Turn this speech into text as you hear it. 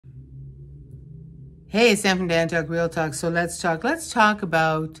Hey, it's Sam from Dan Talk Real Talk. So let's talk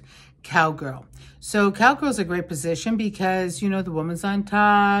about Cowgirl. So Cowgirl's a great position because, you know, the woman's on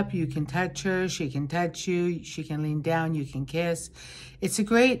top. You can touch her. She can touch you. She can lean down. You can kiss. It's a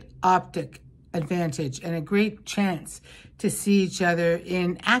great optic advantage and a great chance to see each other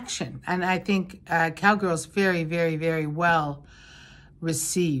in action. And I think Cowgirl's very, very, very well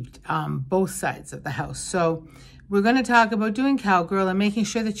received both sides of the house. So we're going to talk about doing Cowgirl and making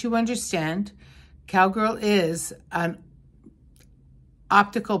sure that you understand Cowgirl is an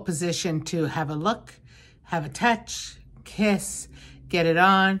optical position to have a look, have a touch, kiss, get it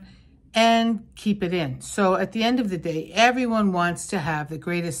on, and keep it in. So at the end of the day, everyone wants to have the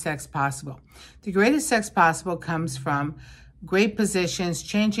greatest sex possible. The greatest sex possible comes from great positions,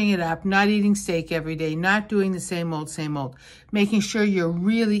 changing it up, not eating steak every day, not doing the same old, making sure you're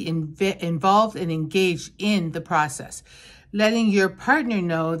really involved and engaged in the process. Letting your partner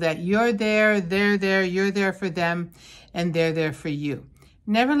know that you're there, they're there, you're there for them, and they're there for you.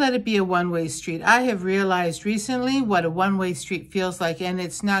 Never let it be a one-way street. I have realized recently what a one-way street feels like, and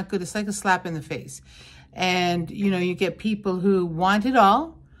it's not good. It's like a slap in the face. And, you know, you get people who want it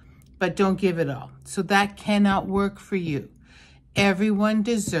all, but don't give it all. So that cannot work for you. Everyone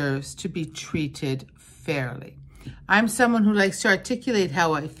deserves to be treated fairly. I'm someone who likes to articulate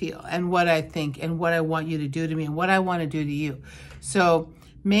how I feel and what I think and what I want you to do to me and what I want to do to you. So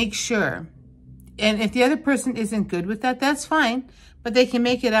make sure, and if the other person isn't good with that, that's fine, but they can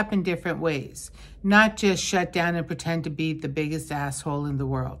make it up in different ways, not just shut down and pretend to be the biggest asshole in the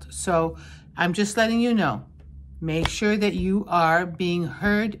world. So I'm just letting you know, make sure that you are being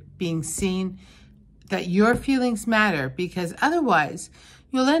heard, being seen, that your feelings matter, because otherwise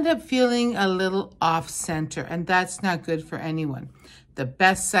you'll end up feeling a little off-center, and that's not good for anyone. The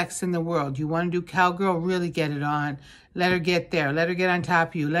best sex in the world. You want to do Cowgirl, really get it on. Let her get there. Let her get on top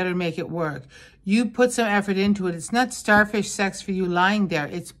of you. Let her make it work. You put some effort into it. It's not starfish sex for you lying there.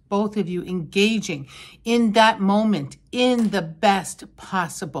 It's both of you engaging in that moment in the best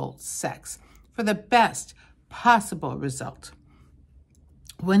possible sex for the best possible result.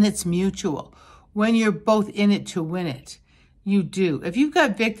 When it's mutual, when you're both in it to win it. You do. If you've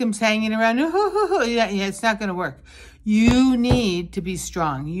got victims hanging around, yeah, it's not going to work. You need to be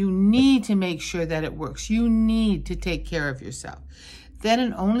strong. You need to make sure that it works. You need to take care of yourself. Then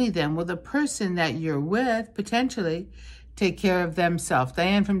and only then will the person that you're with potentially take care of themselves.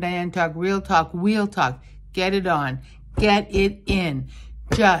 Diane from Diane Talk, Real Talk, Wheel Talk. Get it on. Get it in.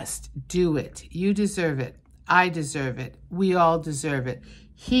 Just do it. You deserve it. I deserve it. We all deserve it.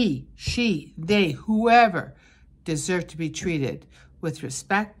 He, she, they, whoever deserve to be treated with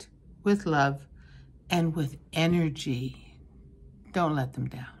respect, with love, and with energy. Don't let them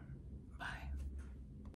down.